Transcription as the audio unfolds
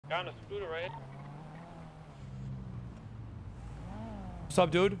Guy on a scooter, right? What's up,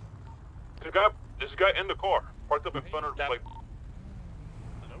 dude? There's a guy in the car, parked up in front of like.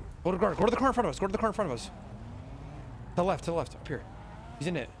 Go to the car. Go to the car in front of us. Go to the car in front of us. To the left. To the left. Up here. He's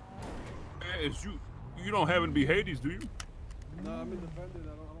in it. Hey, it's you. You don't happen to be Hades, do you? No, I'm independent. I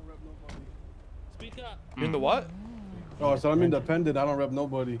don't rep nobody. Speak up. You're in the what? Oh, so I'm independent. I don't rep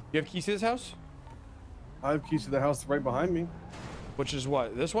nobody. You have keys to this house? I have keys to the house right behind me. Which is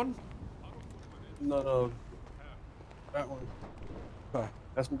what? This one? No. That one. Okay.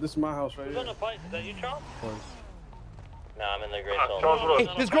 This is my house right Who's here. on the bike? Is that you, Charles? No, I'm in the Great Charles, Hey,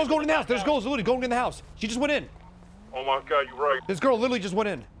 this girl's going in the house. This girl's literally going in the house. She just went in. Oh my God, you're right. This girl literally just went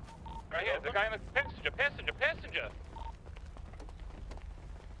in. Right here, the guy in the passenger.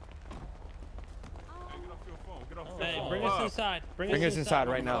 Hey, bring us inside. Bring us inside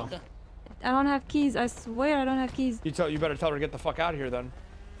right now. I don't have keys. I swear I don't have keys. You better tell her to get the fuck out of here then.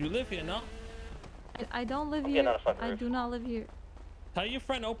 You live here, no? I don't live here. I do not live here. Tell your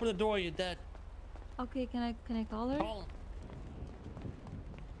friend open the door. You're dead. Okay, can I call her? Call him.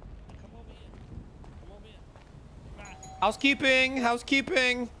 Come over here. Come over here. Fast.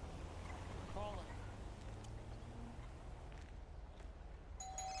 Housekeeping. Call him.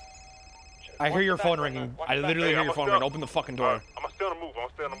 I hear your phone ringing. I literally hear your phone ringing. Open the fucking door. I'm gonna stay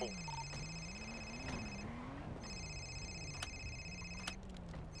on the move.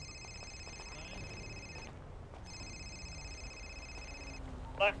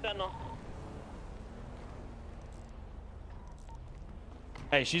 Black Sentinel.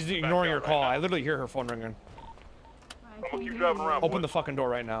 Hey, she's ignoring your call. I literally hear her phone ringing. I'm gonna keep driving around. Open the fucking door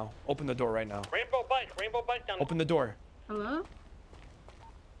right now. Open the door right now. Rainbow bike down. Open the door. Hello?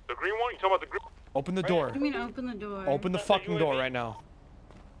 The green one? You talking about the green? Open the door. What do you mean open the door? Open the fucking door right now.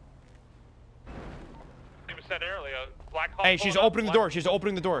 Even said earlier, Black Hawk. Hey, she's opening the door. She's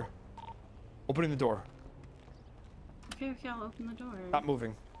opening the door. Opening the door. Okay, I'll open the door. Stop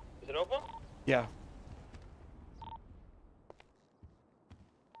moving. Is it open? Yeah.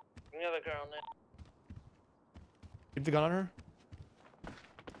 Any other girl in there? Keep the gun on her.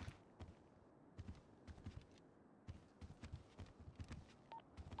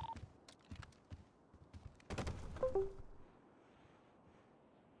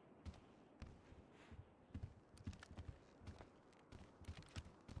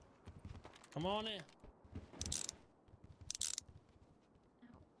 Come on in.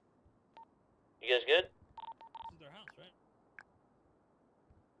 You guys good? This is their house, right?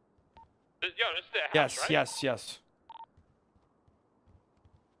 This is their house, Yes, right? yes.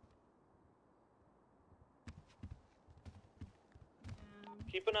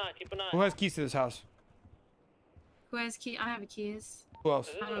 Keep an eye. Who has keys to this house? Who has key? I have keys. Who else?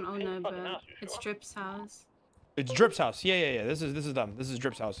 I don't own it, but it's Drip's house. It's Drip's house. Yeah. This is them. This is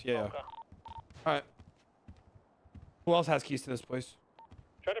Drip's house. Yeah. Okay. All right. Who else has keys to this place?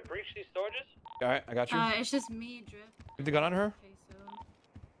 Try to breach these storages. All right, I got you. It's just me, Drip. Keep the gun on her. Okay, so.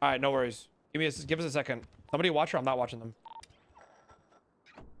 All right, no worries. Give us a second. Somebody watch her. I'm not watching them.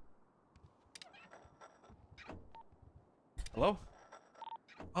 Hello?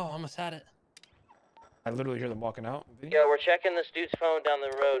 Oh, I almost had it. I literally hear them walking out. Yeah, we're checking this dude's phone down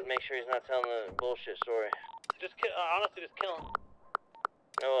the road. Make sure he's not telling the bullshit story. Just kill. Honestly, just kill him.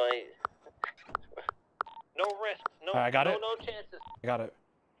 No, No risk. No. I got it. No chances. I got it.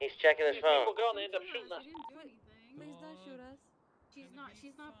 he's checking his phone. People go and they end up shooting us. She didn't do anything. Please don't shoot us.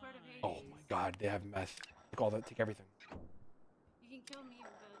 She's not part of Hades. Oh my God, they have meth. Take all that. Take everything. You can kill me,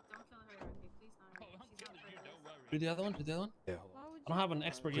 but don't kill her. Okay, please not her. She's not part of this. Do the other one. Yeah. Hold on. I don't have an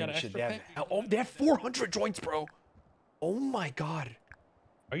expert. You got an Shit, expert pick? they have 400 joints, bro. Oh my God.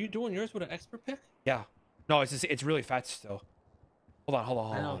 Are you doing yours with an expert pick? Yeah. No, it's really fat still. Hold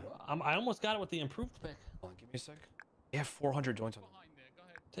on. I know. I almost got it with the improved pick. Hold on, give me a sec. They have 400 joints on them.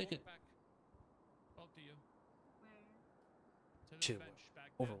 Take it. Shit,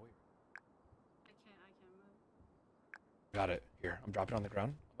 overweight. I can't move. Got it. Here, I'm dropping it on the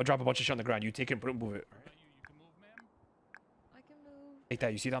ground. I'll drop a bunch of shit on the ground. You take it, move it. All right. I can move. Take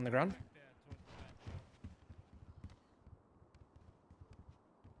that. You see that on the ground?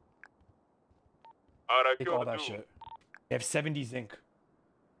 Alright, Take all that shit. They have 70 zinc.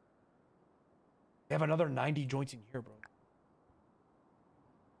 They have another 90 joints in here, bro.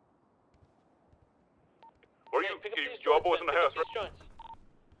 Where you? You all boys in the house, right?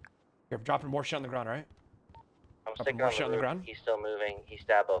 Here, I'm dropping more shit on the ground, all right? I'm Dropping sticking more on shit the on the roof. ground. He's still moving. He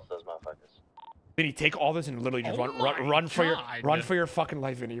stabbed both those motherfuckers. Vinny, take all this and literally just run for your fucking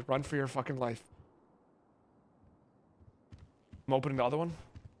life, Vinny. Run for your fucking life. I'm opening the other one.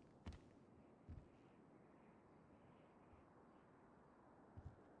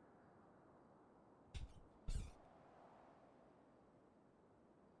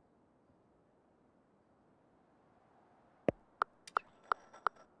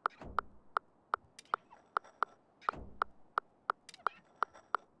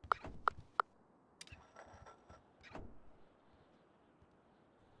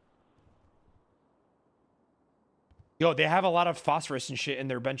 Yo, they have a lot of phosphorus and shit in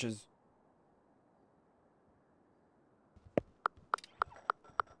their benches.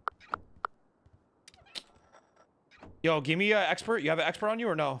 Yo, give me an expert. You have an expert on you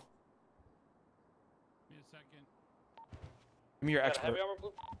or no? Give me a second. Give me your Got a expert. heavy armor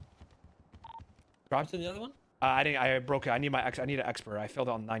blue? What's in the other one? I didn't. I broke it. I need I need an expert. I failed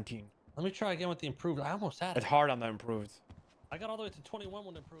on 19. Let me try again with the improved. I almost had It's it. hard on the improved. I got all the way to 21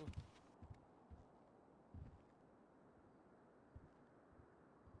 when improved.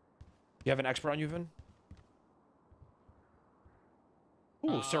 You have an expert on you, Vin?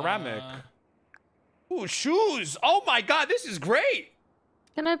 Ooh, ceramic. Ooh, shoes. Oh my god, this is great.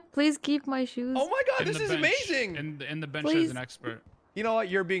 Can I please keep my shoes? Oh my god, In this the is bench. amazing. In the bench Please. as an expert. You know what?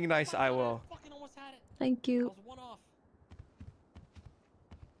 You're being nice. I will. Fucking almost had it. Thank I you. was one off.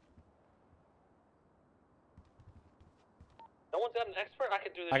 No one's got an expert? I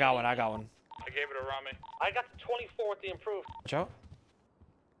could do this. I got one. I got one. I gave it to Ramee. I got the 24 with the improved. Watch out.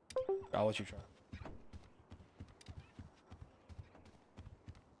 I'll let you try.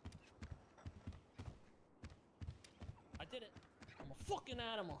 I did it. I'm a fucking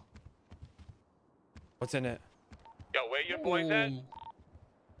animal. What's in it? Yo, where your boys at? Boom.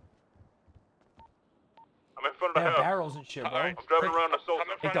 I'm in front of They the have house. barrels and shit, bro. I'm driving around the sofa.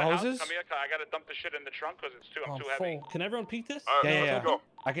 Take the hoses? Come here, I gotta dump the shit in the trunk because it's too, I'm I'm too heavy. full. Can everyone peek this? Alright, Yeah, let's yeah, go.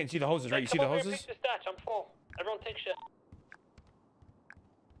 I can see the hoses, right? You see the Come over here, hoses? pick the stash. I'm full. Everyone take shit.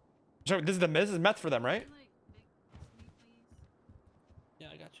 So this is this is meth for them, right? Like, Nick, me, please.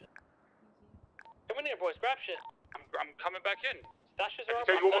 Yeah, I got you. Come in here, boys. Grab shit. I'm coming back in. Stashes are up.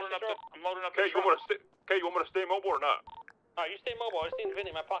 Okay, you Stashes loading up are the, up. I'm loading up the trunk. You want me to stay mobile or not? Alright, you stay mobile. I just need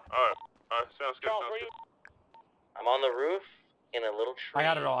Vinny in my pocket. Alright, sounds good. Charles, Sounds where good. you? I'm on the roof in a little tree. I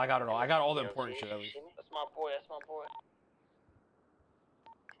got it all. I got it all. I got all the You know, important see- shit at least. see me? That's my boy. That's my boy.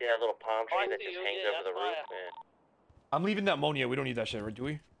 See that little palm Oh, I tree that see just you. hangs Yeah, over the that's roof? fire. Yeah. I'm leaving the ammonia. We don't need that shit, right? Do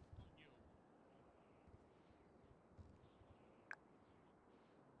we?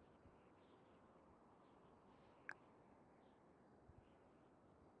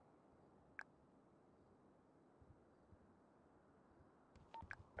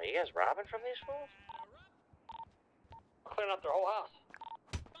 Are you guys robbing from these fools? Clearing out their whole house.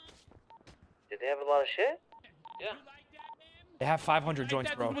 Did they have a lot of shit? Yeah. They have 500 joints,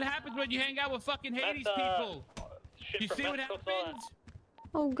 That's bro. what happens when you hang out with fucking Hades That's, people. Shit You from see what Mexico, all that. happens?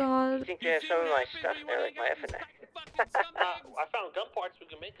 Oh I god. think You they have see some of what my happens stuff when you there, wanna like my hang out with FNX. these fucking scumbags? I found gun parts. We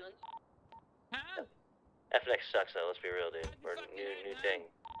can make guns. Huh? FNX sucks though, let's be real, dude. We're a new thing.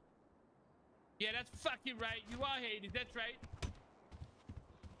 Yeah, that's fucking right. You are Hades. That's right.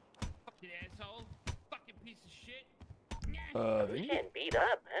 Fucking asshole. Fucking piece of shit. Who's getting beat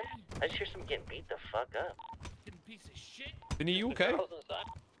up, man? I just hear some getting beat the fuck up. Fucking piece of shit. Vinny, you The okay? girls inside.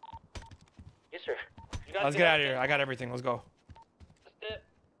 Yes, sir. You guys Let's get out of here. I got everything. Let's go. That's it.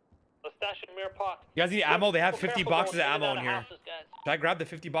 Let's stash in Mirror Park. You guys need ammo? They have Be 50 careful boxes of going ammo and in out here. of houses, guys. Should I grab the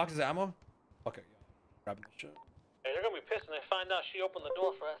 50 boxes of ammo? Okay, yeah. Grabbing the shit. Hey, they're gonna be pissed when they find out she opened the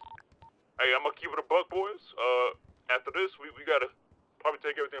door for us. Hey, I'm gonna keep it a buck, boys. After this, we gotta probably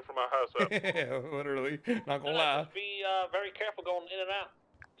take everything from our house out. Literally. Not gonna No, lie. just be very careful going in and out.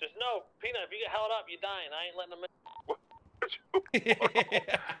 Just know, Peanut, if you get held up, you're dying. I ain't letting them in.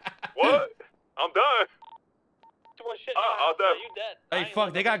 What? I'm done. Too much shit. I'll die. You dead. I Hey, ain't fuck.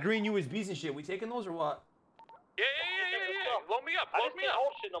 letting They them got green USBs and shit. We taking those or what? Yeah. Load me up. I Load just me can't up.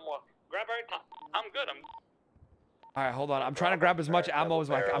 hold shit no more. Grab everything. I'm good. All right, hold on. I'm trying to grab as much ammo as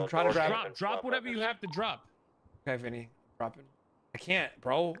I can. I'm trying to grab. Drop whatever you have to drop. Okay, Vinny. Dropping. I can't,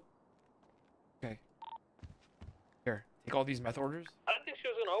 bro. Okay. Here. Take all these meth orders. I didn't think she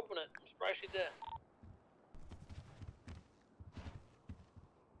was gonna open it. I'm surprised she did.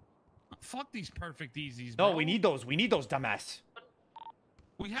 Fuck these perfect easies, No, bro. we need those. We need those, dumbass.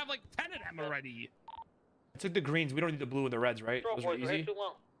 We have like 10 of them already. I took the greens. We don't need the blue and the reds, right? Bro, Those are boys, we're easy. here too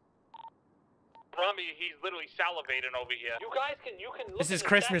long. Ramee, he's literally salivating over here. You guys can, you can look This in is the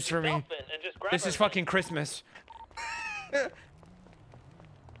Christmas stash for me. yourself and just grab This is everything. fucking Christmas. Should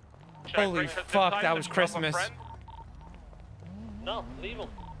I Holy bring her fuck, inside that and was drop a Christmas. friend? No, leave them.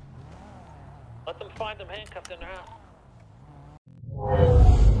 Let them find them handcuffed in their house.